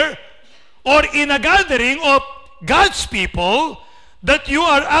here or in a gathering of God's people that you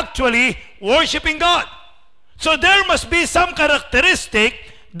are actually worshiping God. So there must be some characteristic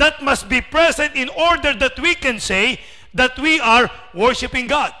that must be present in order that we can say that we are worshiping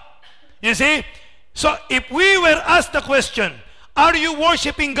God. You see? So if we were asked the question, are you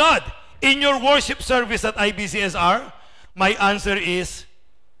worshiping God in your worship service at IBCSR? My answer is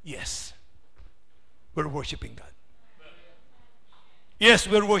yes. We're worshiping God. Yes,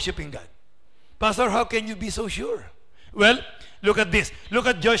 we're worshiping God. Pastor, how can you be so sure? Well, look at this. Look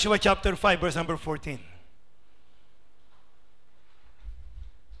at Joshua chapter 5, verse number 14.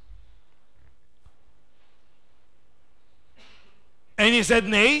 And he said,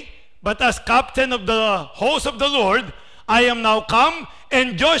 Nay, but as captain of the host of the Lord, I am now come.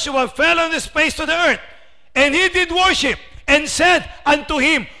 And Joshua fell on his face to the earth. And he did worship, and said unto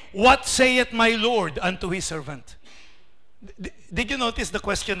him, What saith my Lord unto his servant? Did you notice the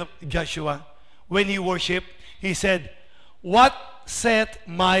question of Joshua? When he worshiped, he said, What saith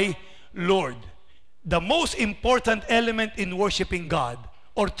my Lord? The most important element in worshiping God,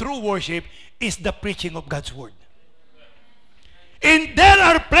 or true worship, is the preaching of God's word. There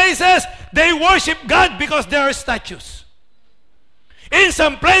are places they worship God because there are statues. In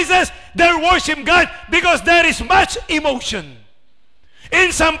some places, they worship God because there is much emotion.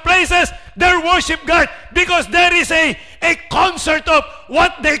 In some places, they worship God because there is a concert of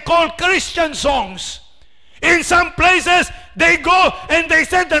what they call Christian songs. In some places, they go and they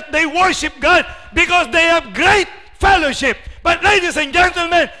say that they worship God because they have great fellowship. But ladies and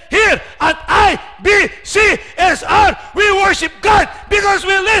gentlemen, here at IBCSR, we worship God because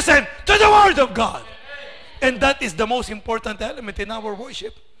we listen to the Word of God. And that is the most important element in our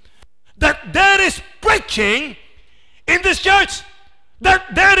worship. That there is preaching in this church.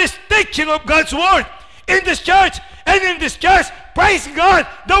 That there is teaching of God's Word in this church. And in this church, praise God,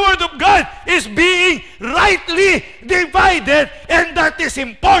 the Word of God is being rightly divided. And that is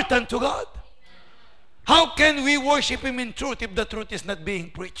important to God. How can we worship Him in truth if the truth is not being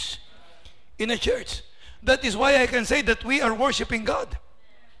preached in a church? That is why I can say that we are worshiping God.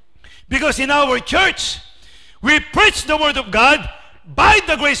 Because in our church, we preach the Word of God by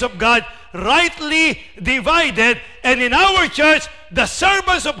the grace of God, rightly divided. And in our church, the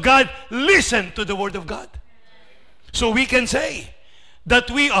servants of God listen to the Word of God. So we can say that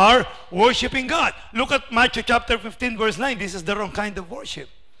we are worshiping God. Look at Matthew chapter 15, verse 9. This is the wrong kind of worship.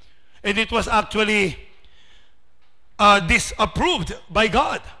 And it was actually disapproved by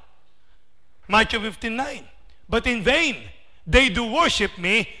God. Matthew 15:9. But in vain they do worship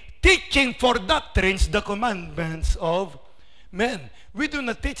me, teaching for doctrines the commandments of men. We do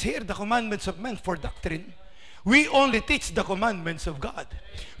not teach here the commandments of men for doctrine. We only teach the commandments of God.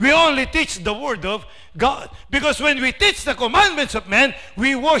 We only teach the Word of God. Because when we teach the commandments of men,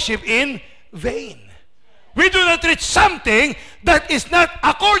 we worship in vain. We do not teach something that is not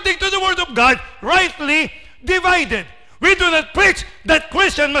according to the Word of God, rightly divided. We do not preach that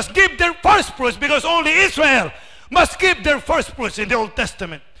Christians must give their first fruits because only Israel must give their first fruits in the Old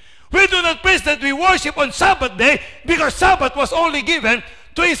Testament. We do not preach that we worship on Sabbath day because Sabbath was only given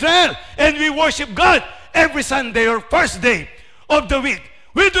to Israel. And we worship God every Sunday or first day of the week.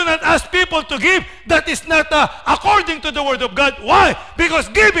 We do not ask people to give that is not according to the Word of God. Why? Because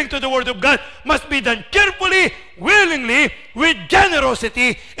giving to the Word of God must be done cheerfully, willingly, with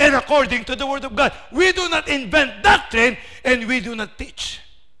generosity, and according to the Word of God. We do not invent doctrine, and we do not teach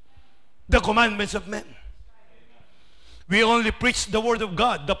the commandments of men. We only preach the Word of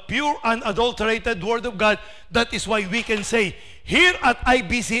God, the pure, unadulterated Word of God. That is why we can say, here at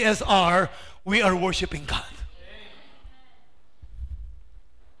IBCSR, we are worshiping God.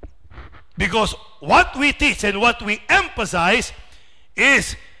 Because what we teach and what we emphasize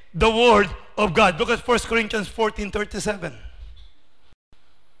is the Word of God. Look at 1 Corinthians 14:37.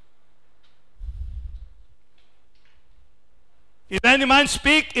 If any man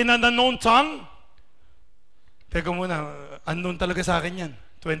speak in an unknown tongue, teka muna, unknown talaga sa akin yan.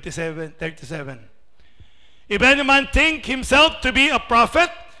 27:37. If any man think himself to be a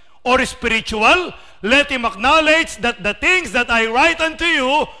prophet or spiritual, let him acknowledge that the things that I write unto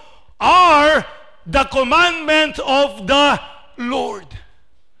you are the commandments of the Lord.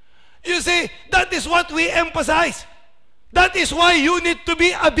 You see, that is what we emphasize. That is why you need to be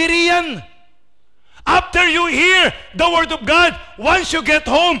a Berean. After you hear the Word of God, once you get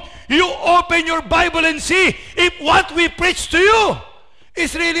home, you open your Bible and see if what we preach to you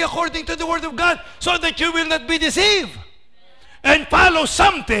is really according to the Word of God, so that you will not be deceived and follow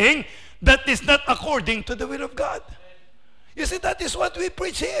something that is not according to the will of God. You see, that is what we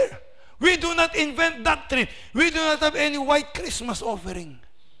preach here. We do not invent doctrine. We do not have any white Christmas offering.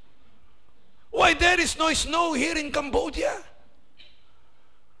 Why, there is no snow here in Cambodia.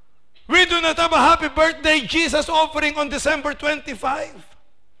 We do not have a happy birthday Jesus offering on December 25.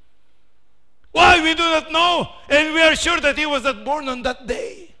 Why, we do not know, and we are sure that he was not born on that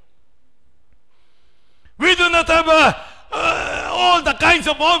day. We do not have all the kinds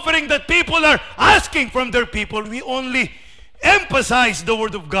of offering that people are asking from their people. We only emphasize the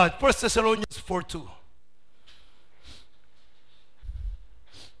Word of God. 1 Thessalonians 4:2.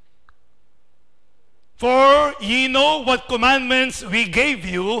 For ye know what commandments we gave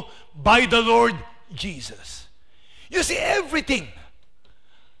you by the Lord Jesus. You see, everything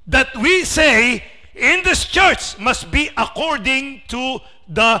that we say in this church must be according to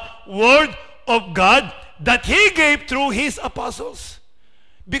the Word of God that He gave through His apostles.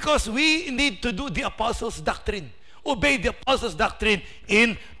 Because we need to do the apostles' doctrine. Obey the apostles' doctrine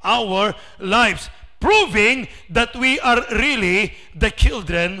in our lives, proving that we are really the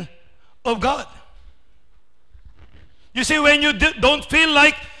children of God. You see, when you don't feel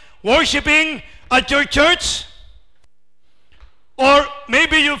like worshiping at your church, or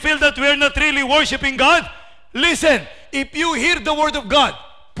maybe you feel that we're not really worshiping God, listen, if you hear the Word of God,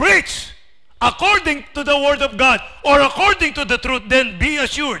 preach according to the Word of God, or according to the truth, then be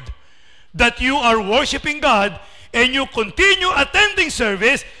assured that you are worshiping God, and you continue attending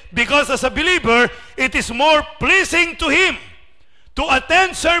service, because as a believer, it is more pleasing to Him to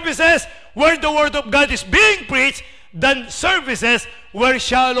attend services where the Word of God is being preached than services where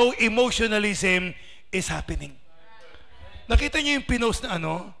shallow emotionalism is happening. Nakita niyo yung pinost na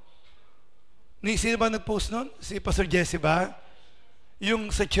ano? Sino ba nag-post nun? Si Pastor Jesse ba?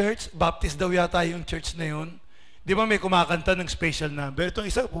 Yung sa church, Baptist daw yata yung church na yun. Di ba may kumakanta ng special number? Itong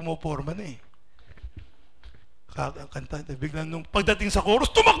isa, pumuporma na eh. Kakanta, biglang nung pagdating sa chorus,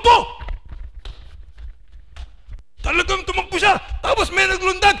 tumakbo! Talagang tumakbo siya. Tapos may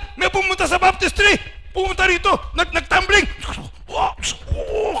naglundag, may pumunta sa Baptist tree, pumunta rito, nagtumbling.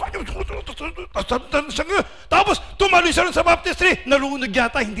 Tapos tumaloy siya sa Baptist tree, nalunod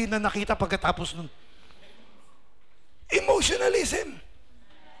yata, hindi na nakita pagkatapos nun. Emotionalism.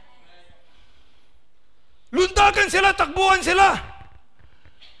 Lundagan sila, takbuhan sila.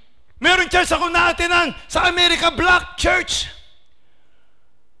 Meron church ako naatenan sa America, black church.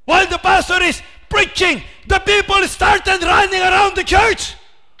 While the pastor is preaching, the people started running around the church.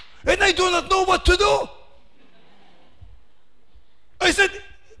 And I do not know what to do. I said,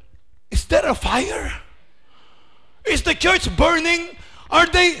 is there a fire? Is the church burning? Are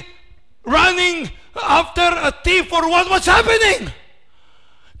they running after a thief or what? What's happening?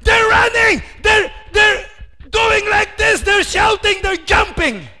 They're running. They're doing like this. They're shouting. They're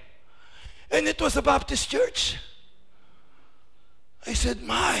jumping. And it was a Baptist church. I said,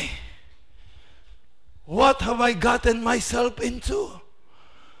 my, what have I gotten myself into?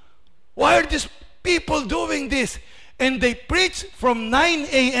 Why are these people doing this? And they preach from 9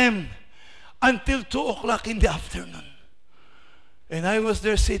 a.m. until 2 o'clock in the afternoon. And I was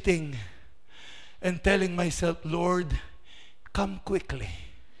there sitting and telling myself, Lord, come quickly.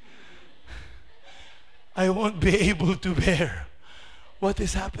 I won't be able to bear what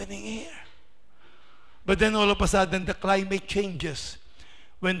is happening here. But then all of a sudden, the climate changes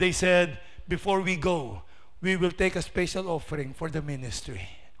when they said, before we go, we will take a special offering for the ministry,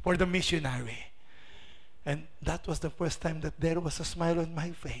 for the missionary. And that was the first time that there was a smile on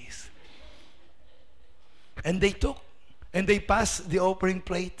my face. And they passed the offering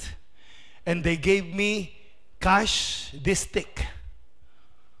plate, and they gave me cash, this thick.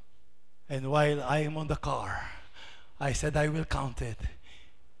 And while I am on the car, I said, I will count it.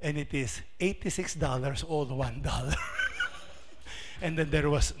 And it is $86, all $1. And then there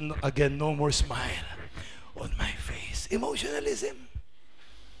was, again, no more smile on my face. Emotionalism.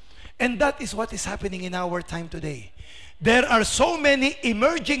 And that is what is happening in our time today. There are so many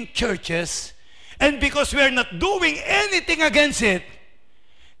emerging churches, and because we are not doing anything against it,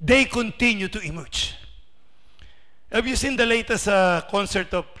 they continue to emerge. Have you seen the latest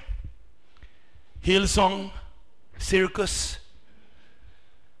concert of Hillsong Circus?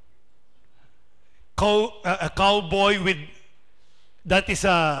 A cowboy with, that is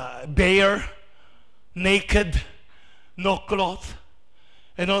a bear, naked, no cloth,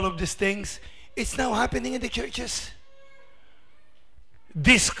 and all of these things. It's now happening in the churches.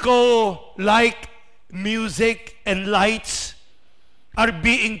 Disco-like music and lights are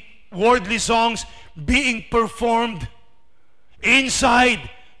being, worldly songs being performed inside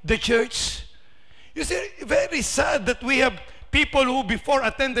the church. You see, very sad that we have people who before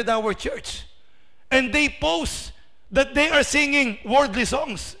attended our church, and they post that they are singing worldly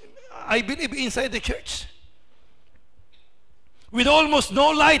songs, I believe, inside the church, with almost no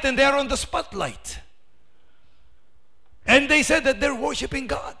light, and they are on the spotlight. And they said that they're worshiping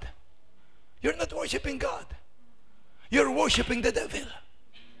God. You're not worshiping God. You're worshiping the devil.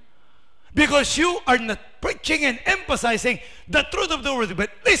 Because you are not preaching and emphasizing the truth of the word.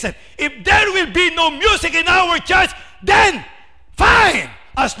 But listen, if there will be no music in our church, then fine,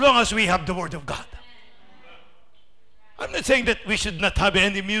 as long as we have the word of God. I'm not saying that we should not have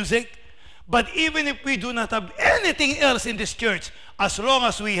any music, but even if we do not have anything else in this church, as long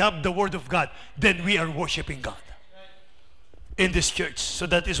as we have the word of God, then we are worshiping God in this church. So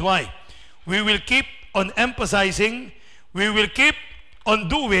that is why we will keep on emphasizing, we will keep on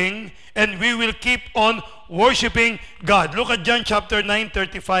doing, and we will keep on worshiping God. Look at John chapter 9,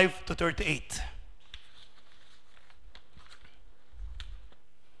 35 to 38.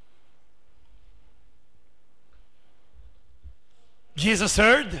 Jesus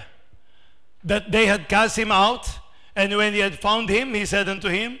heard that they had cast him out, and when he had found him, he said unto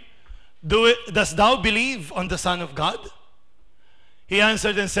him, Dost thou believe on the Son of God? He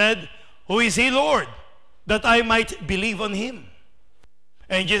answered and said, Who is he, Lord, that I might believe on him?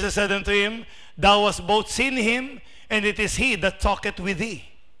 And Jesus said unto him, Thou hast both seen him, and it is he that talketh with thee.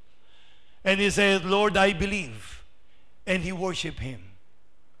 And he said, Lord, I believe. And he worshiped him.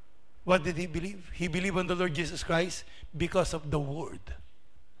 What did he believe? He believed on the Lord Jesus Christ because of the word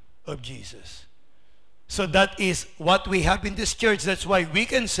of Jesus. So that is what we have in this church. That's why we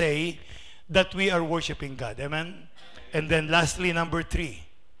can say that we are worshiping God. Amen? And then lastly, number 3,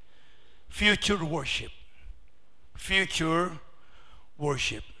 future worship. Future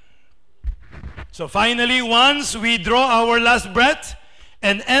worship. So finally, once we draw our last breath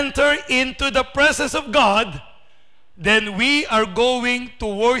and enter into the presence of God, then we are going to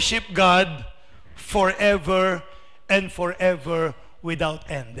worship God forever and forever without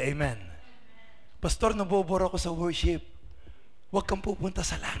end. Amen. Pastor, nabobor ako sa worship. Huwag kang pupunta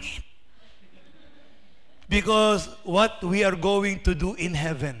sa langit. Because what we are going to do in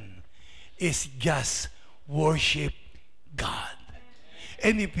heaven is just worship God.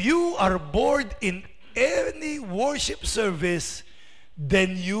 And if you are bored in any worship service,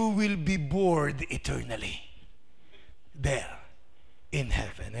 then you will be bored eternally there in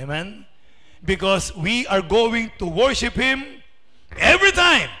heaven. Amen? Because we are going to worship Him every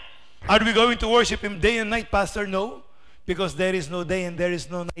time. Are we going to worship Him day and night, Pastor? No. Because there is no day and there is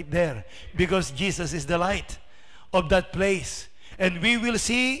no night there. Because Jesus is the light of that place. And we will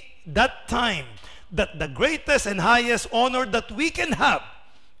see that time that the greatest and highest honor that we can have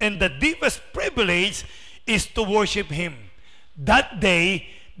and the deepest privilege is to worship Him that day,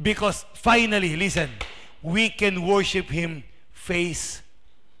 because finally, listen, we can worship Him face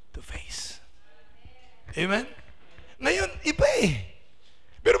to face. Amen? Ngayon, iba eh.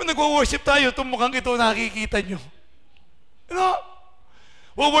 Pero pag nag-worship tayo, itong mukhang ito nakikita nyo. No?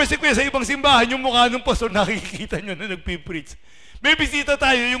 Worship ko sa ibang simbahan, yung mukha ng pastor nakikita nyo na nagpipreach. May bisita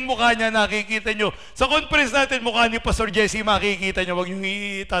tayo, yung mukha niya nakikita nyo. Sa conference natin, mukha ni Pastor Jesse, makikita nyo. Huwag nyo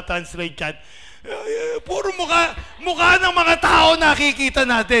i-translate yan. Puro mukha ng mga tao nakikita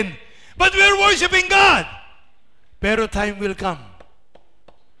natin. But we're worshiping God. Pero time will come.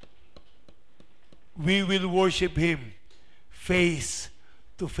 We will worship Him face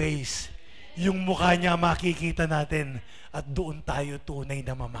to face. Yung mukha niya makikita natin at doon tayo tunay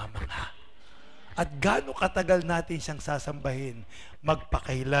na mamamangha. At gaano katagal natin siyang sasambahin,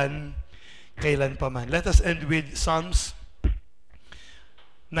 magpakailan, kailan pa man. Let us end with Psalms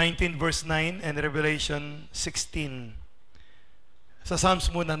 19 verse 9 and Revelation 16. Sa Psalms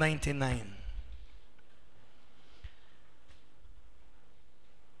muna 19:9.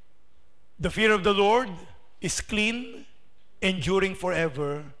 The fear of the Lord is clean, enduring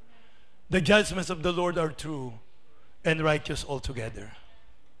forever. The judgments of the Lord are true and righteous altogether.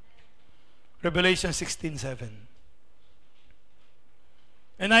 Revelation 16:7.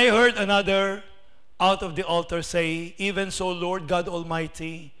 And I heard another out of the altar say, even so, Lord God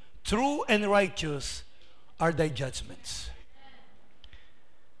Almighty, true and righteous are thy judgments.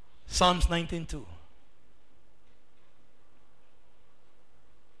 Psalms 19:2.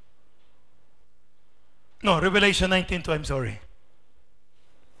 No, Revelation 19:2, I'm sorry.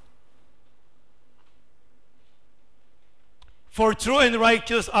 For true and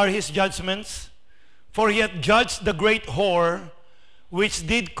righteous are his judgments, for he hath judged the great whore, which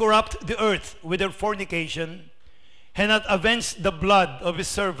did corrupt the earth with her fornication, and hath avenged the blood of his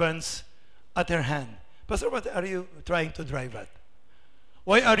servants at her hand. Pastor, what are you trying to drive at?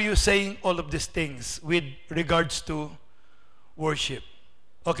 Why are you saying all of these things with regards to worship?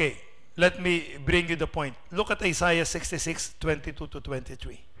 Okay, let me bring you the point. Look at Isaiah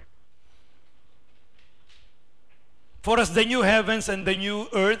 66:22-23. For as the new heavens and the new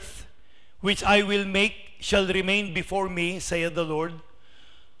earth, which I will make, shall remain before me, saith the Lord,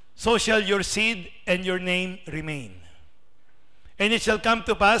 so shall your seed and your name remain. And it shall come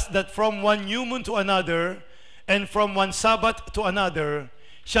to pass that from one new moon to another, and from one Sabbath to another,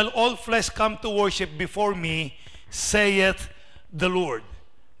 shall all flesh come to worship before me, saith the Lord.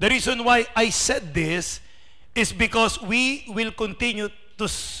 The reason why I said this is because we will continue to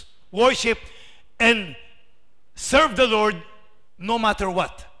worship and serve the Lord no matter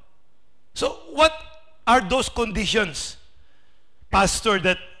what. So what are those conditions, Pastor,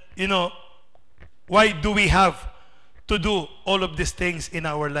 that, why do we have to do all of these things in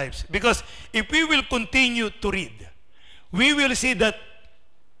our lives? Because if we will continue to read, we will see that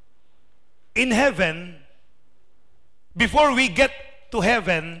in heaven, before we get to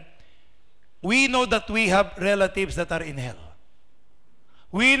heaven, we know that we have relatives that are in hell.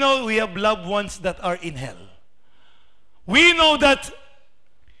 We know we have loved ones that are in hell. We know that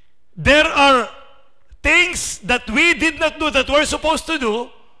there are things that we did not do that we're supposed to do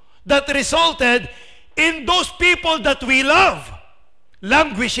that resulted in those people that we love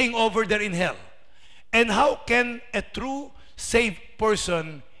languishing over there in hell. And how can a true saved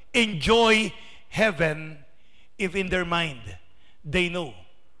person enjoy heaven if in their mind they know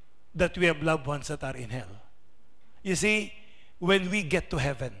that we have loved ones that are in hell? You see, when we get to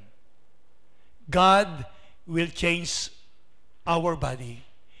heaven, God will change our body.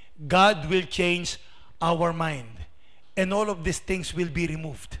 God will change our mind. And all of these things will be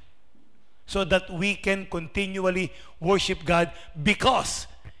removed so that we can continually worship God, because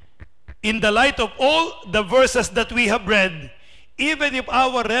in the light of all the verses that we have read, even if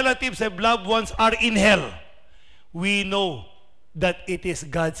our relatives and loved ones are in hell, we know that it is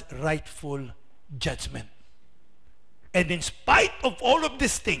God's rightful judgment. And in spite of all of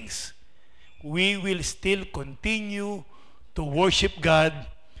these things, we will still continue to worship God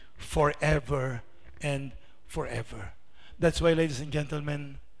forever and forever. That's why, ladies and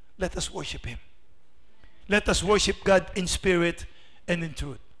gentlemen, let us worship Him. Let us worship God in spirit and in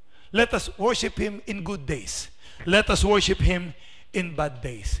truth. Let us worship Him in good days. Let us worship Him in bad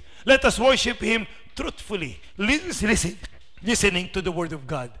days. Let us worship Him truthfully, listening to the Word of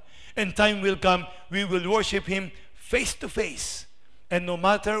God. And time will come, we will worship Him face to face. And no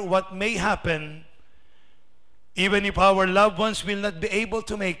matter what may happen, even if our loved ones will not be able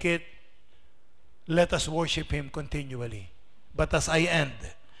to make it, let us worship Him continually. But as I end,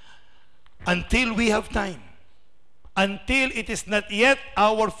 until we have time, until it is not yet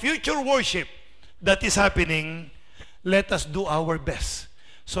our future worship that is happening, let us do our best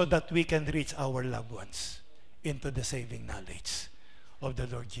so that we can reach our loved ones into the saving knowledge of the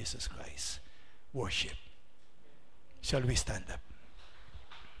Lord Jesus Christ. Worship. Shall we stand up?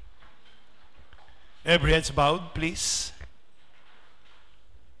 Every head's bowed, please.